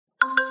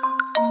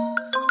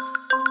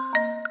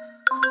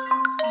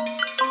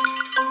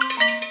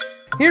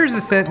Here's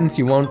a sentence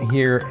you won't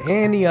hear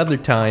any other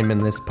time in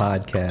this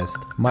podcast.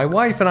 My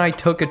wife and I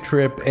took a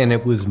trip and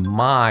it was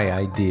my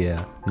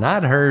idea.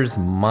 Not hers,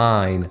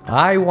 mine.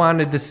 I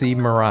wanted to see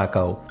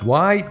Morocco.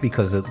 Why?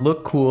 Because it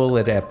looked cool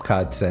at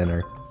Epcot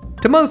Center.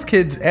 To most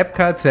kids,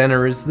 Epcot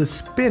Center is the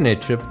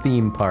spinach of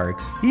theme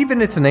parks.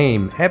 Even its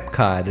name,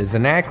 Epcot, is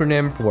an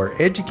acronym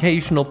for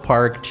Educational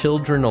Park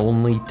Children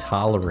Only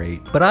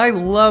Tolerate. But I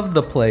love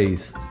the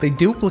place. They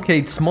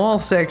duplicate small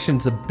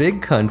sections of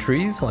big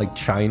countries like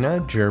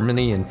China,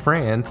 Germany, and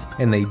France,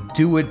 and they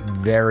do it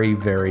very,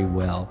 very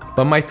well.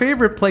 But my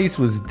favorite place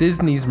was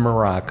Disney's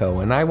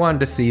Morocco, and I wanted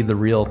to see the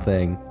real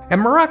thing. And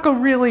Morocco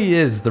really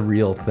is the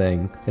real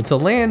thing. It's a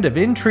land of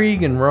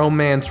intrigue and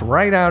romance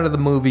right out of the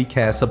movie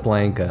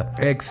Casablanca,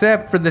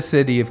 except for the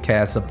city of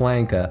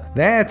Casablanca.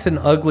 That's an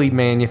ugly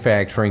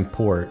manufacturing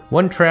port.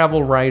 One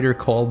travel writer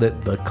called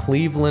it the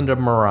Cleveland of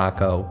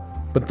Morocco.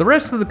 But the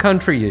rest of the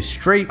country is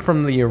straight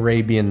from the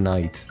Arabian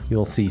Nights.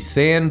 You'll see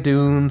sand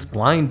dunes,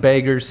 blind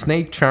beggars,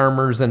 snake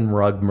charmers, and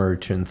rug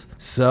merchants.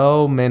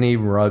 So many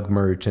rug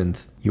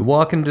merchants. You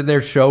walk into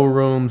their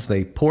showrooms,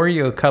 they pour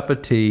you a cup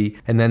of tea,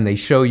 and then they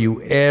show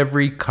you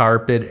every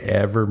carpet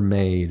ever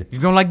made. You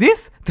don't like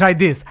this? Try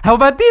this. How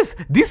about this?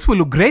 This will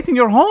look great in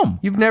your home.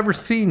 You've never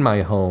seen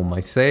my home,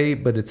 I say,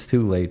 but it's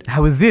too late.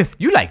 How is this?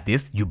 You like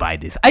this? You buy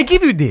this. I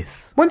give you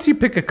this. Once you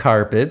pick a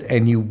carpet,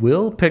 and you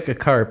will pick a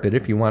carpet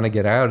if you want to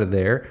get out of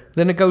there,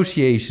 the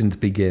negotiations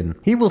begin.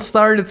 He will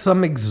start at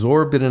some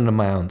exorbitant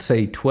amount,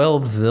 say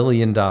 $12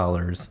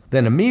 zillion,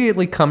 then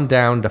immediately come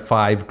down to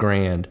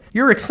 $5,000.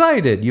 You're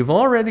excited. You've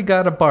already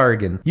got a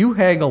bargain. You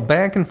haggle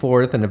back and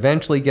forth and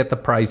eventually get the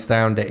price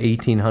down to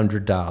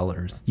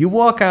 $1,800. You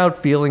walk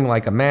out feeling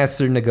like a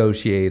master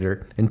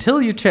negotiator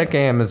until you check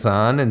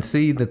Amazon and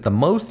see that the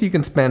most you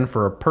can spend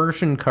for a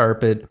Persian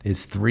carpet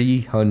is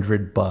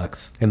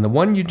 $300, and the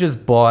one you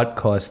just bought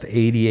cost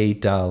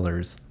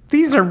 $88.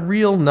 These are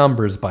real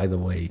numbers, by the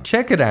way.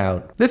 Check it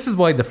out. This is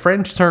why the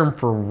French term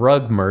for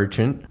rug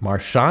merchant,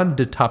 marchand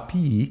de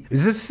tapis,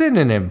 is a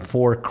synonym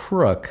for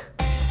crook.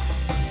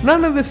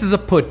 None of this is a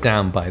put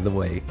down, by the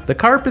way. The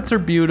carpets are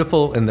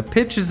beautiful and the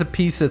pitch is a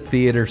piece of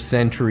theater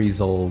centuries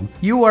old.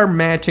 You are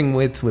matching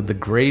wits with the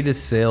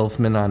greatest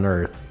salesman on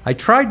earth. I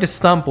tried to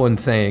stump one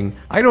saying,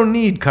 I don't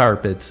need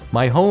carpets.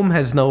 My home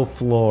has no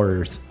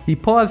floors. He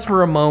paused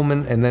for a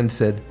moment and then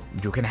said,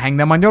 You can hang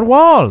them on your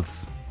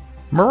walls.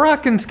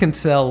 Moroccans can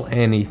sell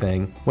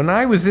anything. When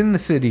I was in the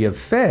city of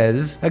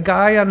Fez, a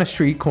guy on a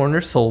street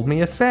corner sold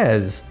me a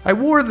fez. I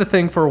wore the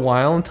thing for a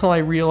while until I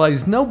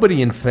realized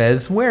nobody in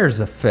Fez wears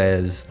a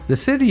fez. The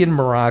city in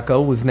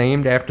Morocco was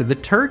named after the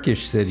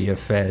Turkish city of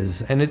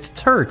Fez, and it's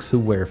Turks who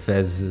wear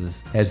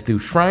fezzes, as do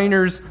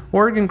Shriners,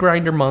 organ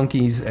grinder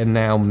monkeys, and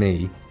now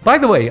me. By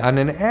the way, on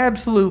an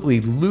absolutely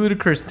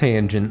ludicrous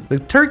tangent, the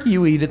turkey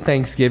you eat at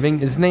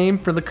Thanksgiving is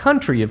named for the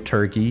country of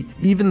Turkey,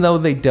 even though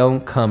they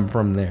don't come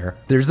from there.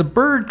 There's a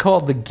bird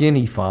called the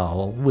guinea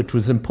fowl, which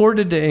was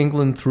imported to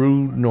England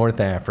through North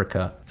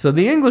Africa. So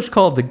the English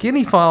called the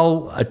guinea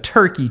fowl a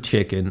turkey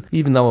chicken,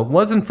 even though it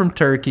wasn't from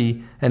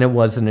Turkey and it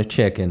wasn't a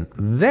chicken.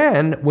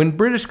 Then, when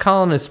British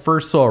colonists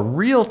first saw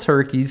real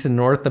turkeys in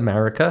North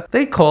America,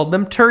 they called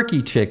them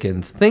turkey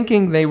chickens,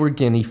 thinking they were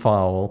guinea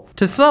fowl.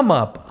 To sum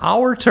up,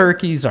 our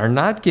turkeys are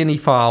not guinea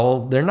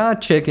fowl, they're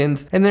not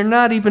chickens, and they're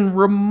not even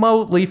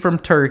remotely from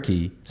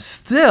Turkey.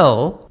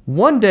 Still,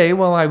 one day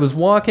while I was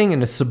walking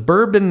in a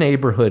suburban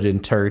neighborhood in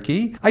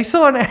Turkey, I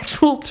saw an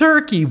actual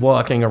turkey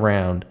walking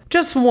around.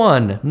 Just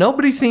one.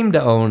 Nobody seemed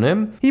to own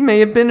him. He may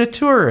have been a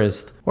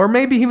tourist. Or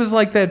maybe he was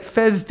like that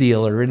Fez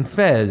dealer in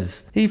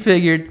Fez. He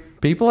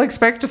figured, people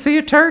expect to see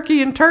a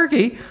turkey in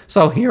Turkey,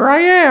 so here I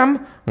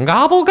am.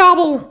 Gobble,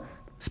 gobble.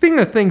 Speaking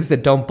of things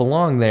that don't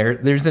belong there,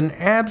 there's an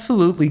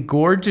absolutely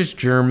gorgeous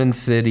German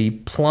city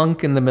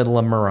plunk in the middle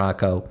of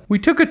Morocco. We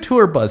took a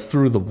tour bus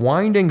through the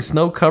winding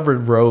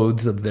snow-covered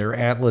roads of their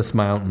Atlas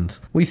Mountains.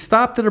 We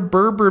stopped at a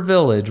Berber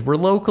village where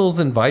locals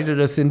invited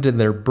us into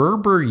their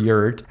Berber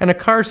yurt, and a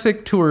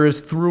car-sick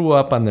tourist threw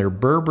up on their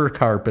Berber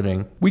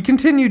carpeting. We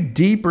continued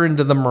deeper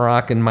into the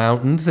Moroccan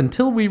mountains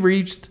until we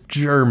reached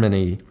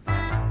Germany.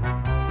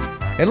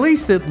 At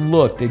least it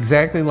looked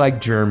exactly like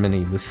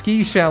Germany, with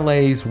ski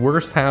chalets,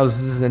 worst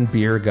houses, and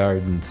beer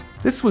gardens.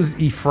 This was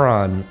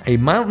Ifran, a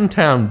mountain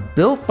town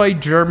built by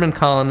German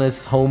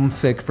colonists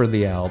homesick for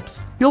the Alps.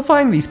 You'll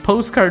find these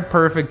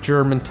postcard-perfect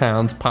German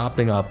towns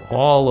popping up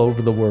all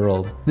over the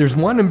world. There's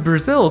one in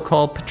Brazil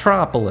called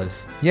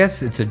Petropolis.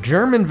 Yes, it's a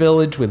German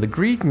village with a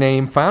Greek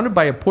name founded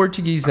by a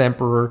Portuguese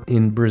emperor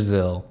in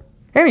Brazil.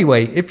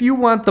 Anyway, if you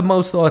want the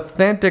most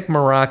authentic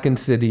Moroccan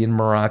city in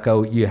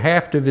Morocco, you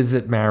have to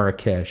visit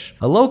Marrakesh.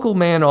 A local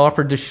man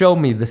offered to show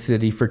me the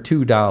city for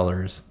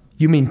 $2.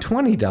 You mean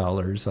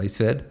 $20, I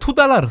said.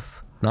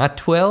 $2. Not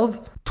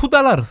 12? $2.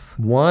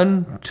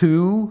 $1,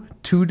 $2,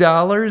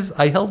 $2?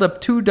 I held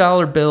up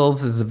 $2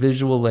 bills as a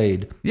visual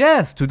aid.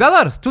 Yes,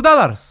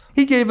 $2.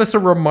 He gave us a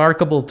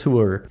remarkable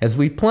tour. As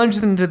we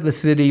plunged into the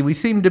city, we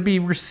seemed to be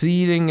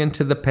receding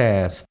into the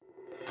past.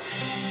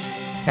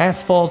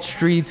 Asphalt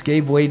streets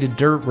gave way to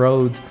dirt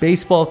roads,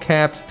 baseball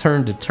caps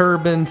turned to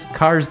turbans,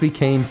 cars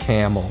became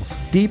camels.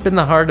 Deep in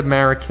the heart of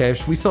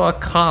Marrakesh, we saw a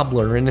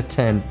cobbler in a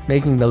tent,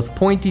 making those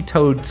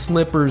pointy-toed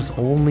slippers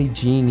only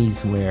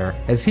genies wear.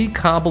 As he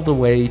cobbled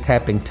away,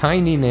 tapping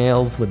tiny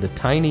nails with a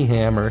tiny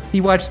hammer, he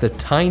watched a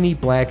tiny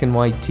black and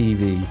white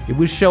TV. It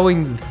was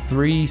showing the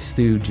Three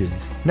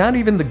Stooges. Not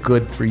even the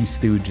good Three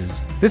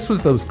Stooges. This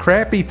was those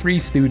crappy Three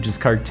Stooges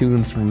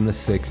cartoons from the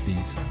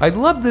 60s. I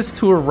loved this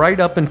tour right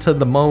up until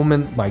the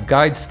moment my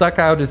guide stuck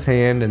out his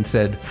hand and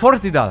said,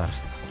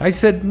 $40. I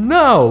said,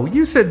 "No,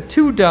 you said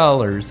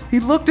 $2.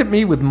 He looked at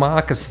me with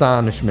mock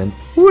astonishment.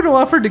 Who would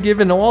offer to give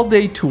an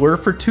all-day tour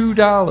for $2?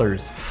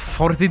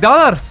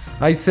 $40.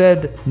 I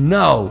said,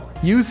 "No,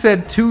 you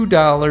said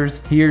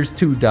 $2. Here's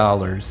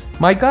 $2.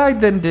 My guide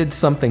then did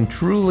something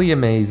truly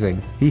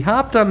amazing. He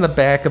hopped on the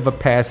back of a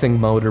passing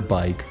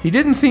motorbike. He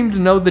didn't seem to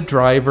know the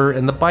driver,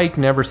 and the bike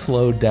never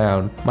slowed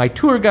down. My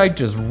tour guide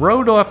just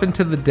rode off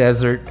into the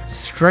desert,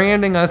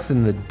 stranding us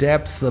in the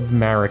depths of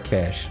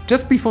Marrakesh.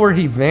 Just before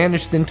he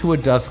vanished into a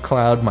dust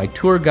cloud, my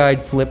tour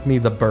guide flipped me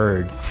the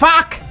bird.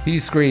 Fuck! He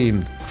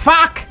screamed.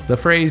 Fuck! The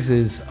phrase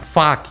is,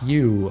 "Fuck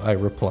you," I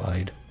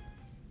replied.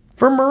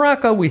 From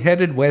Morocco, we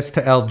headed west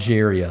to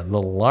Algeria,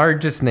 the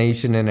largest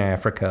nation in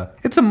Africa.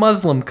 It's a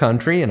Muslim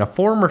country and a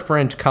former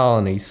French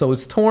colony, so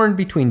it's torn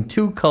between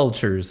two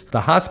cultures,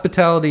 the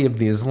hospitality of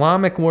the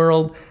Islamic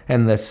world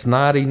and the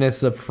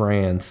snottiness of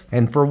France.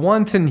 And for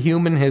once in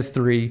human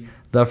history,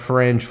 the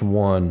French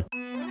won.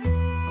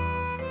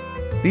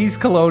 These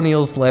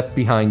colonials left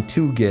behind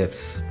two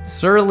gifts: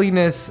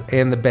 surliness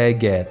and the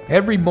baguette.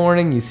 Every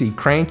morning you see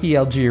cranky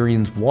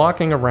Algerians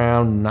walking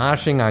around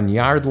noshing on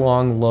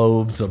yard-long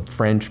loaves of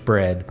French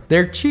bread.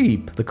 They're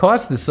cheap. The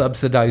cost is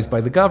subsidized by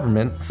the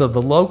government, so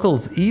the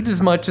locals eat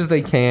as much as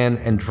they can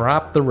and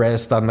drop the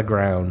rest on the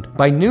ground.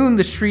 By noon,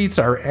 the streets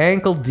are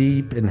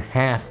ankle-deep in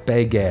half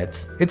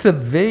baguettes. It's a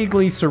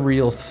vaguely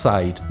surreal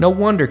sight. No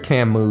wonder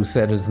Camus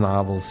set his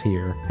novels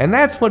here. And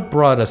that's what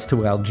brought us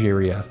to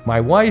Algeria. My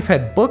wife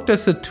had booked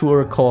us a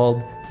tour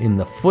called In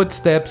the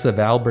Footsteps of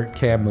Albert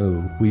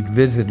Camus. We'd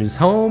visit his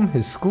home,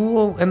 his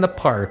school, and the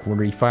park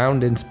where he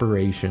found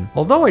inspiration.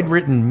 Although I'd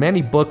written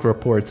many book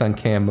reports on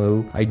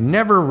Camus, I'd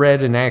never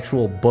read an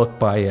actual book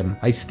by him.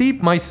 I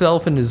steeped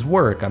myself in his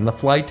work on the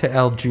flight to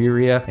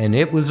Algeria, and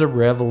it was a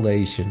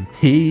revelation.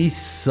 He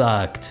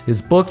sucked.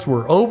 His books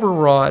were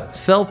overwrought,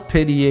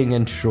 self-pitying,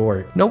 and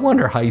short. No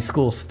wonder high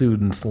school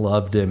students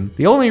loved him.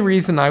 The only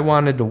reason I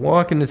wanted to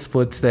walk in his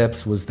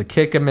footsteps was to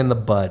kick him in the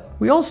butt.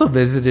 We also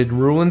visited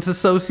ruins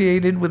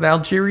associated with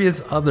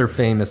Algeria's other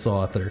famous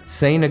author,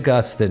 St.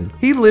 Augustine.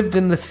 He lived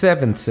in the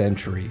 7th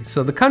century,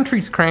 so the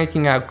country's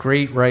cranking out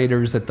great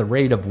writers at the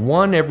rate of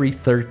one every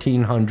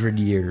 1,300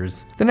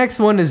 years. The next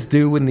one is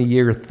due in the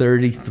year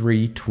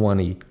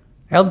 3320.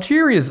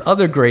 Algeria's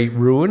other great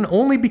ruin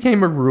only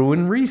became a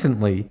ruin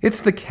recently.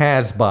 It's the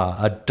Casbah,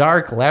 a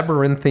dark,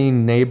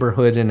 labyrinthine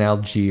neighborhood in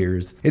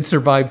Algiers. It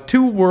survived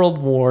 2 world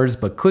wars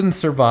but couldn't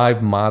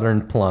survive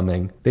modern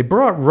plumbing. They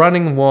brought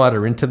running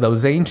water into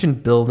those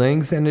ancient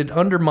buildings and it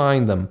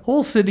undermined them.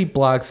 Whole city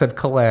blocks have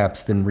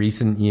collapsed in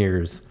recent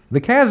years. The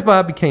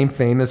Casbah became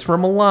famous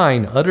from a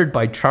line uttered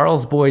by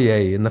Charles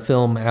Boyer in the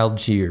film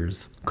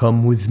Algiers.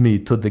 "Come with me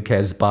to the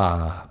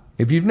Casbah."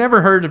 If you've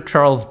never heard of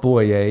Charles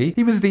Boyer,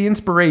 he was the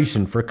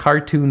inspiration for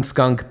cartoon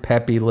skunk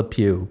Pepe Le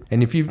Pew.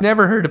 And if you've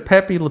never heard of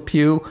Pepe Le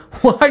Pew,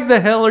 why the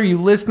hell are you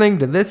listening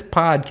to this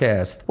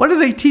podcast? What are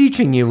they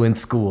teaching you in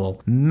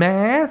school?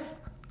 Math?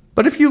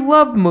 But if you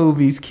love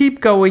movies,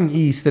 keep going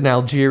east in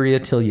Algeria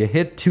till you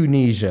hit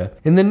Tunisia.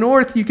 In the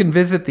north, you can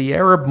visit the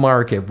Arab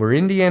market where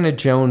Indiana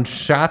Jones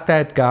shot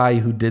that guy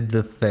who did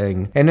the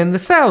thing. And in the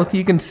south,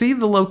 you can see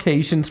the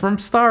locations from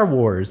Star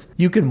Wars.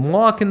 You can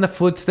walk in the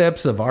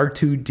footsteps of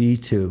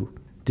R2-D2.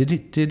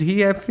 Did he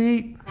have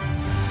feet?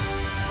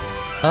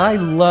 I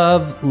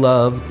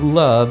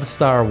love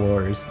Star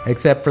Wars,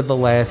 except for the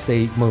last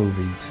 8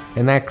 movies.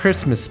 And that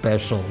Christmas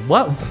special,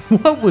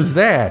 what was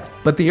that?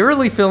 But the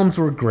early films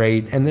were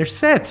great, and their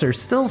sets are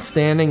still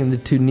standing in the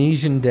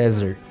Tunisian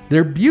desert.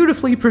 They're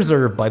beautifully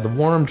preserved by the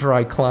warm,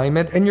 dry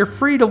climate, and you're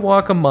free to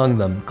walk among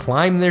them,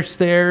 climb their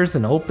stairs,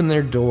 and open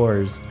their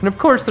doors. And of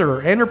course, there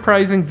are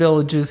enterprising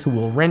villages who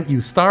will rent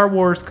you Star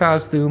Wars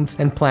costumes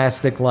and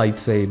plastic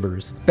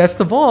lightsabers.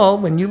 Best of all,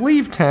 when you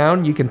leave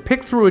town, you can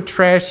pick through a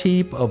trash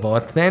heap of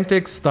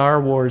authentic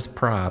Star Wars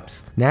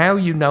props. Now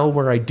you know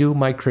where I do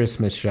my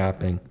Christmas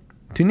shopping.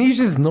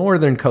 Tunisia's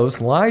northern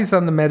coast lies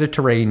on the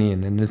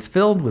Mediterranean and is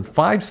filled with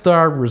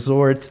 5-star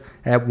resorts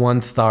at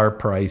 1-star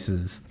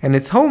prices. And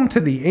it's home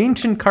to the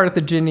ancient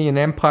Carthaginian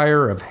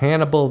empire of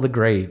Hannibal the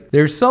Great.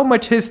 There's so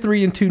much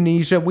history in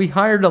Tunisia, we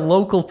hired a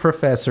local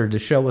professor to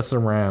show us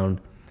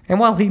around. And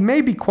while he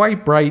may be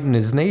quite bright in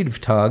his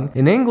native tongue,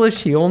 in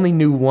English he only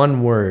knew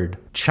one word: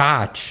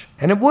 Chach.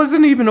 And it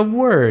wasn't even a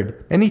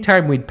word.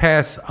 Anytime we'd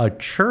pass a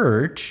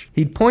church,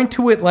 he'd point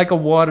to it like a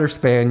water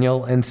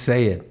spaniel and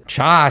say it.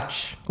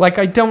 Chach. Like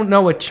I don't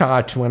know a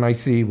chach when I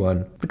see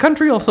one. The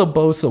country also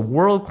boasts a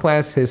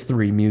world-class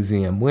history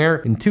museum where,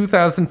 in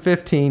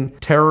 2015,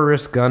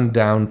 terrorists gunned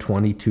down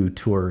 22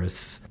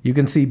 tourists. You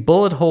can see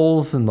bullet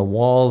holes in the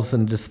walls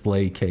and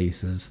display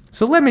cases.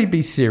 So let me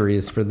be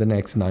serious for the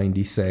next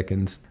 90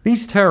 seconds.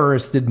 These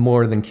terrorists did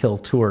more than kill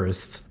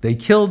tourists. They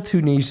killed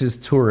Tunisia's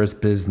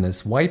tourist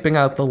business, wiping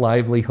out the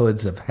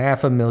livelihoods of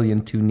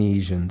 500,000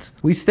 Tunisians.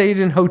 We stayed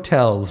in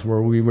hotels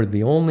where we were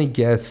the only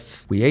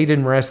guests. We ate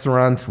in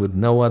restaurants with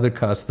no other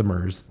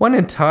customers. One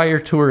entire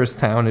tourist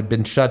town had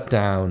been shut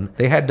down.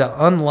 They had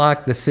to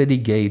unlock the city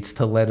gates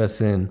to let us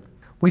in.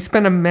 We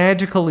spent a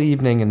magical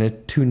evening in a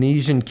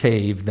Tunisian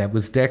cave that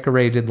was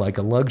decorated like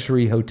a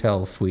luxury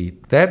hotel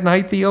suite. That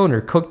night, the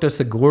owner cooked us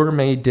a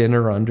gourmet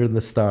dinner under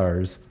the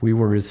stars. We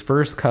were his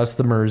first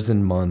customers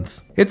in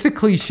months. It's a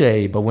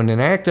cliche, but when an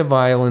act of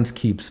violence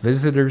keeps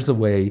visitors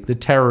away, the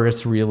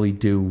terrorists really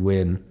do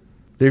win.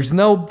 There's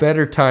no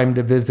better time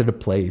to visit a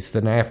place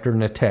than after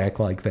an attack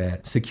like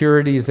that.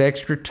 Security is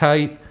extra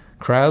tight,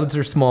 crowds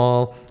are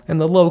small, and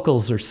the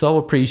locals are so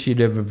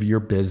appreciative of your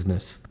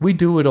business. We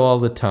do it all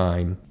the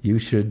time. You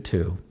should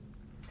too.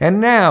 And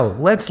now,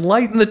 let's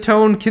lighten the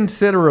tone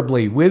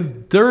considerably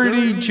with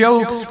dirty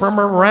jokes from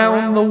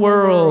around the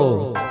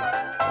world.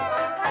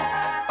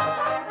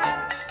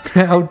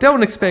 Now,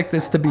 don't expect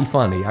this to be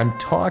funny. I'm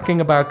talking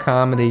about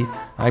comedy.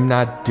 I'm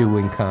not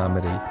doing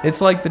comedy.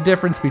 It's like the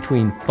difference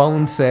between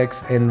phone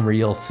sex and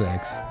real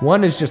sex.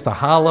 One is just a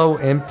hollow,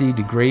 empty,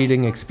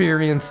 degrading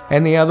experience,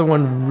 and the other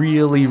one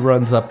really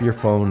runs up your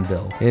phone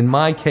bill. In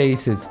my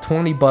case, it's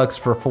 $20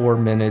 for 4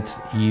 minutes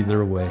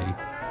either way.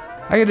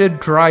 I had a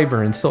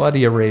driver in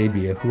Saudi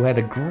Arabia who had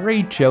a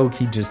great joke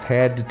he just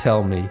had to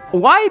tell me.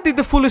 Why did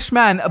the foolish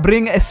man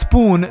bring a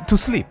spoon to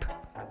sleep?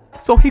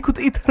 So he could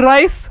eat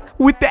rice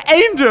with the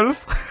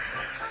angels.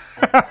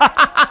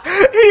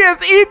 He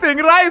is eating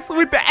rice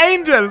with the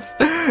angels.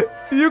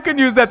 You can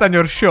use that on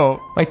your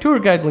show. My tour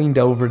guide leaned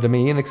over to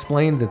me and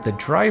explained that the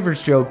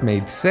driver's joke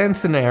made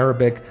sense in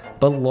Arabic,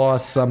 but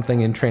lost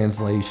something in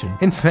translation.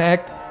 In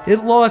fact,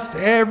 it lost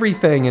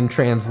everything in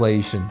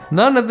translation.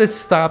 None of this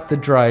stopped the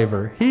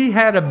driver. He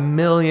had 1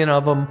 million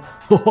of them,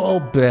 all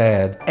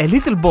bad. A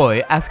little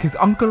boy asked his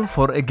uncle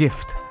for a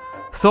gift.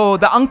 So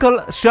the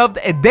uncle shoved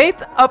a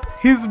date up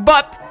his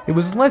butt. It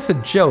was less a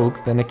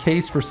joke than a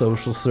case for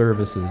social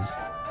services.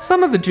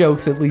 Some of the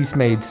jokes at least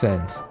made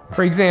sense.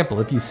 For example,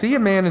 if you see a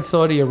man in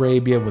Saudi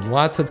Arabia with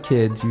lots of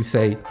kids, you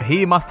say,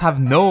 he must have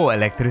no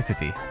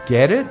electricity.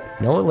 Get it?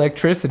 No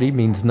electricity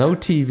means no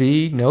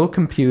TV, no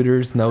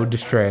computers, no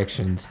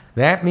distractions.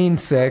 That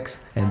means sex,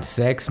 and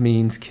sex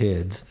means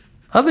kids.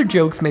 Other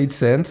jokes made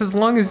sense as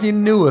long as you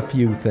knew a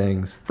few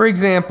things. For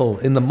example,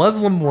 in the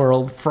Muslim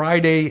world,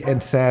 Friday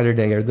and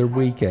Saturday are their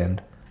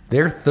weekend.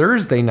 Their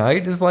Thursday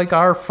night is like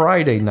our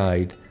Friday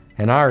night.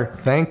 And our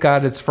thank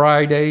God it's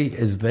Friday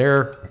is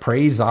their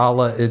praise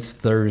Allah it's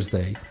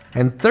Thursday.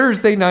 And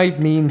Thursday night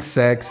means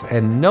sex,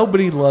 and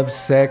nobody loves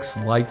sex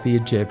like the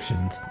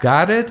Egyptians.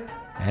 Got it?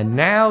 And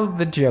now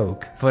the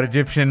joke. For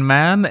Egyptian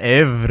man,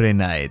 every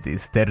night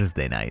is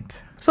Thursday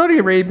night. Saudi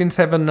Arabians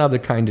have another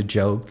kind of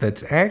joke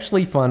that's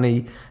actually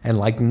funny and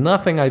like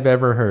nothing I've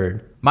ever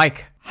heard.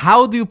 Mike,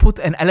 how do you put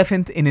an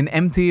elephant in an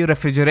empty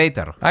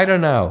refrigerator? I don't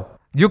know.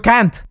 You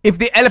can't. If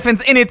the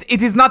elephant's in it,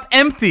 it is not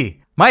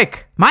empty.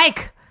 Mike!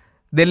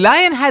 The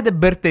lion had a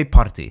birthday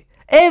party.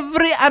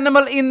 Every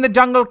animal in the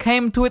jungle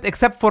came to it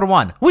except for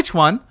one. Which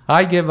one?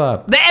 I give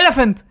up. The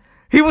elephant!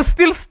 He was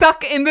still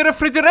stuck in the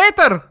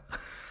refrigerator.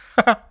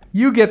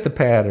 You get the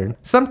pattern.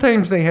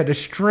 Sometimes they had a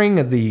string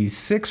of these,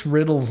 6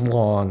 riddles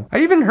long. I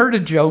even heard a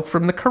joke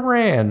from the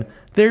Quran.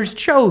 There's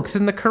jokes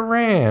in the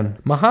Quran.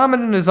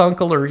 Muhammad and his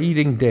uncle are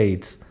eating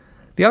dates.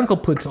 The uncle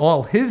puts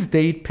all his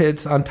date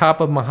pits on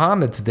top of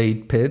Muhammad's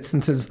date pits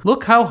and says,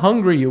 "Look how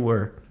hungry you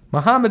were."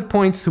 Muhammad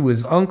points to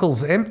his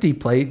uncle's empty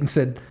plate and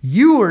said,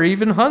 "You were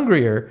even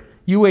hungrier.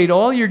 You ate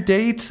all your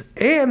dates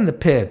and the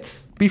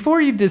pits."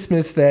 Before you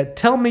dismiss that,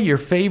 tell me your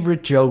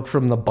favorite joke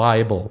from the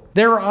Bible.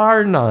 There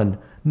are none.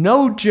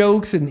 No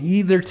jokes in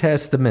either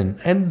testament,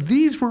 and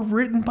these were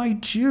written by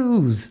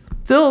Jews.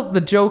 Still, the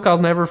joke I'll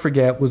never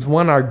forget was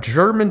one our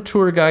German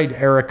tour guide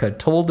Erica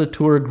told a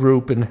tour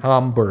group in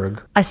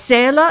Hamburg. A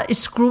sailor is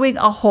screwing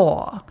a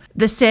whore.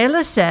 The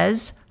sailor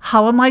says,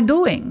 "How am I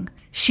doing?"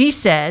 She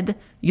said,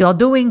 "You're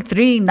doing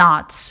 3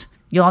 knots.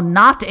 You're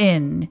not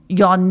in,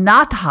 you're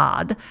not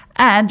hard,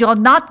 and you're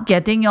not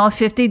getting your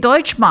 50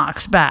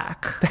 Deutschmarks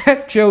back."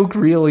 That joke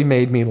really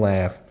made me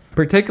laugh,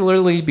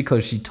 particularly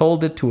because she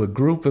told it to a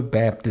group of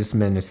Baptist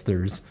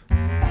ministers.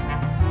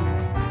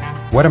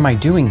 What Am I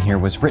Doing Here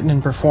was written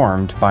and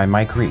performed by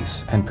Mike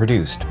Reese and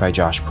produced by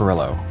Josh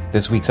Perillo.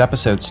 This week's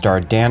episode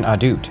starred Dan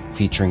Adut,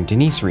 featuring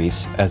Denise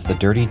Reese as the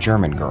dirty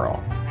German girl.